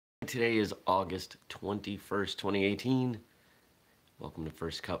Today is August 21st, 2018. Welcome to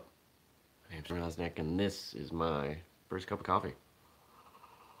First Cup. My name's Rosnick, and this is my first cup of coffee.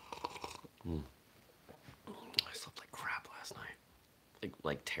 I slept like crap last night.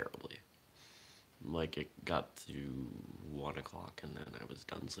 Like terribly. Like it got to 1 o'clock, and then I was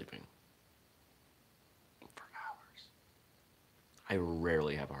done sleeping for hours. I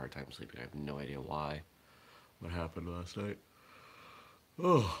rarely have a hard time sleeping. I have no idea why. What happened last night?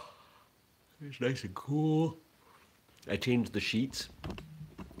 Oh, it's nice and cool. I changed the sheets.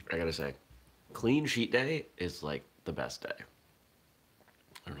 I gotta say, clean sheet day is like the best day.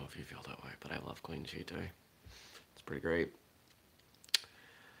 I don't know if you feel that way, but I love clean sheet day. It's pretty great.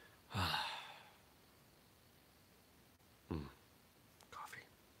 Coffee.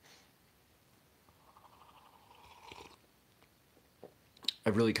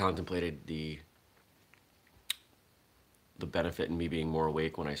 I've really contemplated the benefit in me being more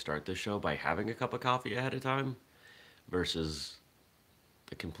awake when I start this show by having a cup of coffee ahead of time versus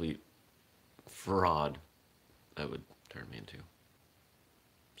the complete fraud that would turn me into.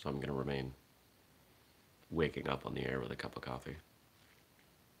 So I'm gonna remain waking up on the air with a cup of coffee.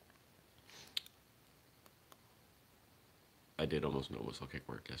 I did almost no whistle kick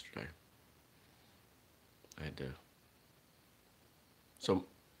work yesterday. I had to. So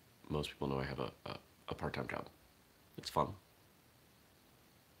most people know I have a part-time job. It's fun.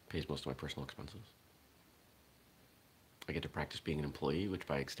 Pays most of my personal expenses. I get to practice being an employee, which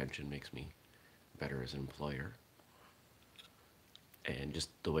by extension makes me better as an employer. And just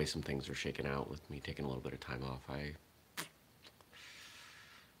the way some things are shaken out with me taking a little bit of time off, I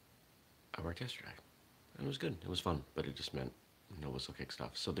worked yesterday. And it was good. It was fun, but it just meant no whistle kick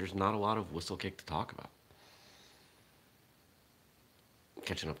stuff. So there's not a lot of whistle kick to talk about.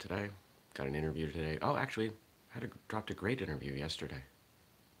 Catching up today. Got an interview today. Oh, actually, dropped a great interview yesterday.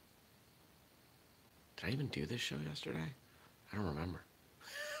 Did I even do this show yesterday? I don't remember.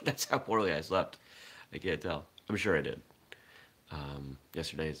 That's how poorly I slept. I can't tell. I'm sure I did.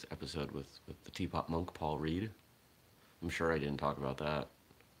 Yesterday's episode with the Teapot Monk, Paul Reed. I'm sure I didn't talk about that.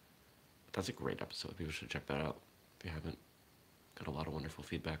 But that's a great episode. People should check that out if you haven't. Got a lot of wonderful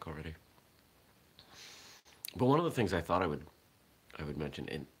feedback already. But one of the things I thought I would mention,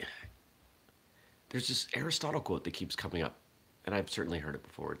 and there's this Aristotle quote that keeps coming up, and I've certainly heard it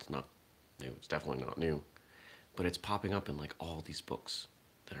before. It's not new. It's definitely not new, but it's popping up in like all these books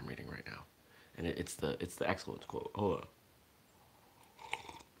that I'm reading right now, and it's the excellence quote. Hold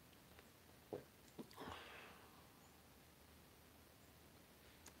on.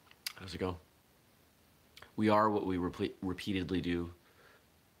 How's it go? We are what we repeatedly do.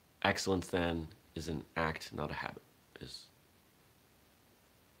 Excellence, then, is an act, not a habit. Is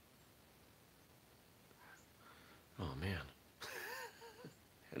Oh man,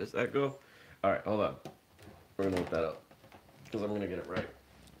 how does that go? All right, hold on. We're gonna look that up because I'm gonna get it right.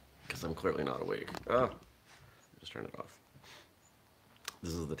 Because I'm clearly not awake. Just turn it off.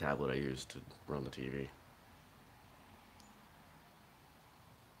 This is the tablet I use to run the TV.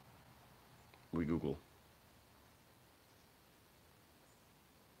 We Google.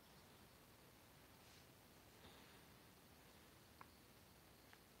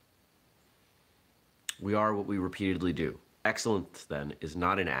 We are what we repeatedly do. Excellence, then, is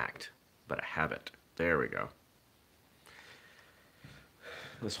not an act, but a habit. There we go.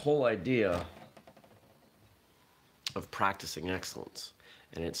 This whole idea of practicing excellence,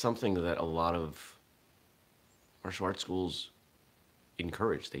 and it's something that a lot of martial arts schools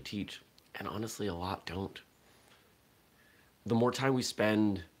encourage, they teach, and honestly, a lot don't. The more time we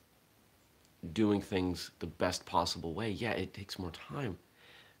spend doing things the best possible way, yeah, it takes more time,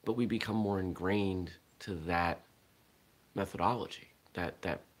 but we become more ingrained to that methodology,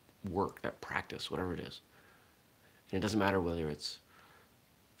 that work, that practice, whatever it is. And it doesn't matter whether it's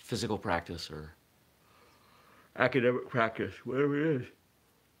physical practice or academic practice, whatever it is.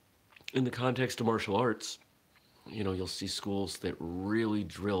 In the context of martial arts, you'll see schools that really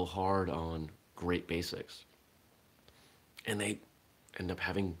drill hard on great basics. And they end up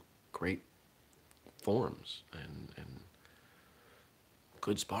having great forms and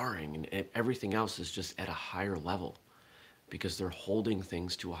good sparring, and everything else is just at a higher level because they're holding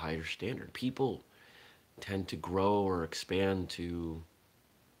things to a higher standard. People tend to grow or expand to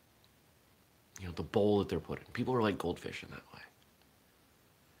the bowl that they're put in. People are like goldfish in that way.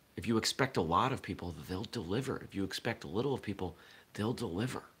 If you expect a lot of people, they'll deliver. If you expect a little of people, they'll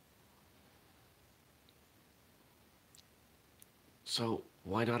deliver. So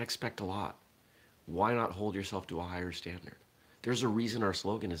why not expect a lot? Why not hold yourself to a higher standard? There's a reason our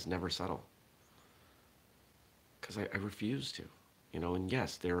slogan is never settle. Because I refuse to. And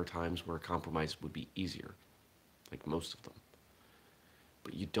yes, there are times where compromise would be easier, like most of them.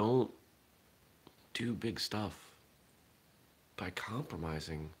 But you don't do big stuff by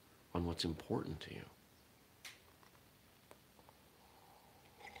compromising on what's important to you.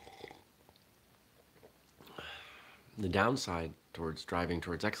 The downside towards driving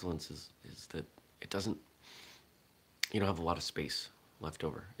towards excellence is that it doesn't, you don't have a lot of space left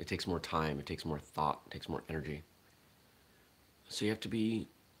over. It takes more time, it takes more thought, it takes more energy. So you have to be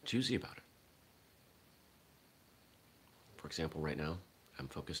choosy about it. For example, right now, I'm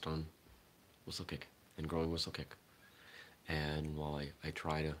focused on Whistlekick and growing Whistlekick. And while I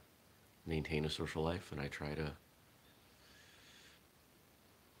try to maintain a social life and I try to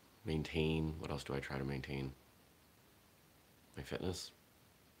maintain, what else do I try to maintain? My fitness,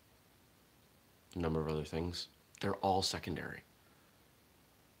 a number of other things. They're all secondary.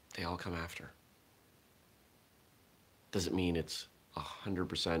 They all come after. Doesn't mean it's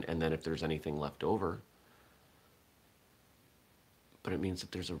 100% and then if there's anything left over, but it means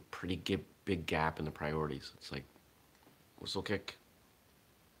that there's a pretty big gap in the priorities. It's like Whistlekick,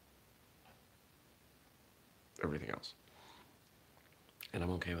 everything else. And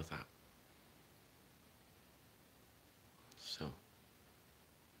I'm okay with that. So,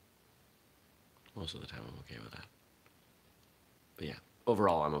 most of the time I'm okay with that. But yeah,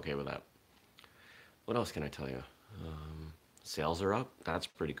 overall I'm okay with that. What else can I tell you? Sales are up. That's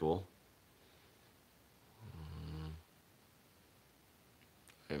pretty cool.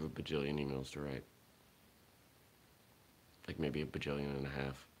 I have a bajillion emails to write. Like maybe a bajillion and a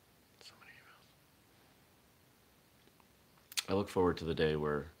half. So many emails. I look forward to the day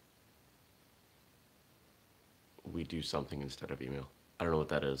where we do something instead of email. I don't know what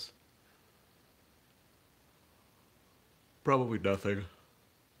that is. Probably nothing.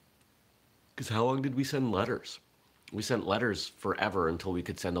 Because how long did we send letters? We sent letters forever until we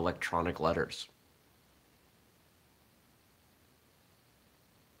could send electronic letters.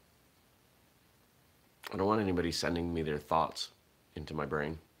 I don't want anybody sending me their thoughts into my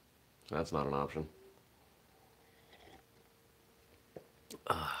brain. So that's not an option.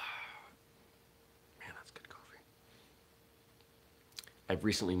 Man, that's good coffee. I've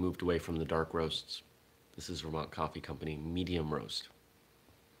recently moved away from the dark roasts. This is Vermont Coffee Company medium roast,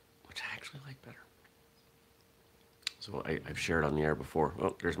 which I actually like better. So I've shared on the air before.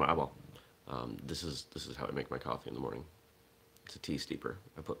 Oh, there's my eyeball. This is how I make my coffee in the morning. It's a tea steeper.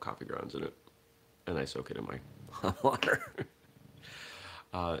 I put coffee grounds in it, and I soak it in my hot water.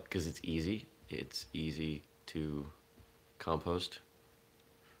 Because it's easy. It's easy to compost.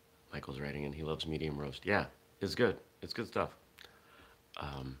 Michael's writing in, he loves medium roast. Yeah, it's good. It's good stuff.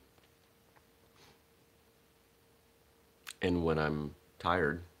 And when I'm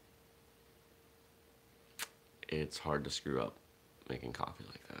tired, it's hard to screw up making coffee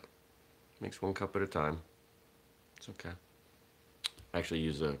like that. Makes one cup at a time. It's okay. I actually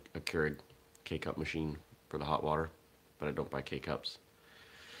use a Keurig K-cup machine for the hot water, but I don't buy K-cups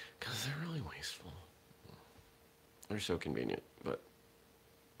because they're really wasteful. They're so convenient, but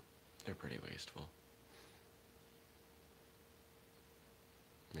they're pretty wasteful.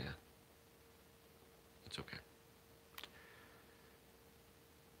 Yeah. It's okay.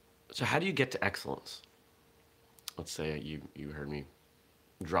 So how do you get to excellence? Let's say you heard me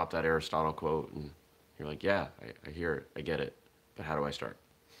drop that Aristotle quote and you're like, yeah, I hear it, I get it, but how do I start?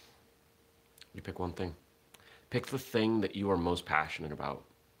 You pick one thing. Pick the thing that you are most passionate about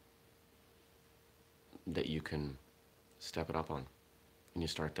that you can step it up on, and you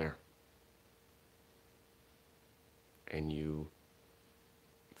start there. And you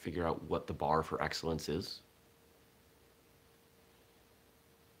figure out what the bar for excellence is,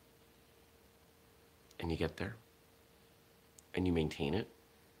 and you get there, and you maintain it,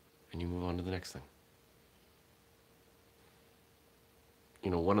 and you move on to the next thing.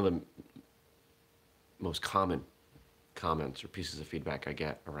 One of the most common comments or pieces of feedback I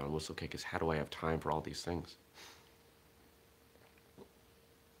get around Whistlekick is, how do I have time for all these things?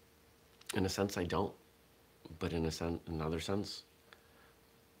 In a sense, I don't. But in another sense,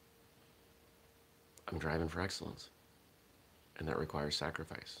 I'm driving for excellence. And that requires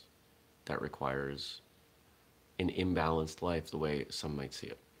sacrifice. That requires an imbalanced life the way some might see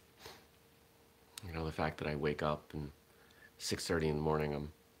it. The fact that I wake up and 6:30 in the morning,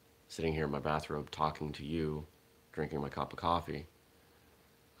 I'm sitting here in my bathrobe talking to you, drinking my cup of coffee.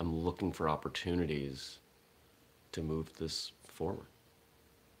 I'm looking for opportunities to move this forward.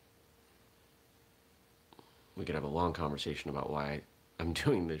 We could have a long conversation about why I'm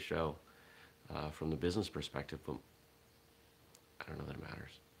doing this show from the business perspective, but I don't know that it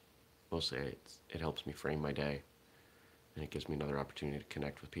matters. Mostly it helps me frame my day And it gives me another opportunity to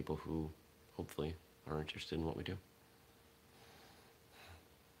connect with people who hopefully are interested in what we do.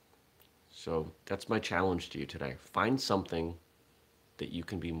 So that's my challenge to you today. Find something that you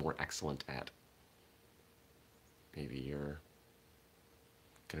can be more excellent at. Maybe you're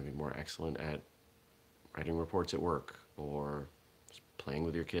going to be more excellent at writing reports at work, or playing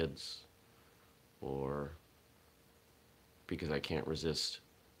with your kids, or because I can't resist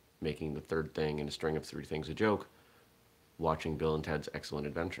making the third thing in a string of three things a joke, watching Bill and Ted's Excellent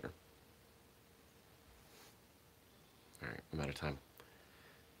Adventure. All right, I'm out of time.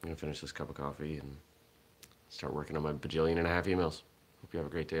 I'm going to finish this cup of coffee and start working on my bajillion and a half emails. Hope you have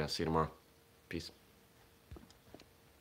a great day. I'll see you tomorrow. Peace.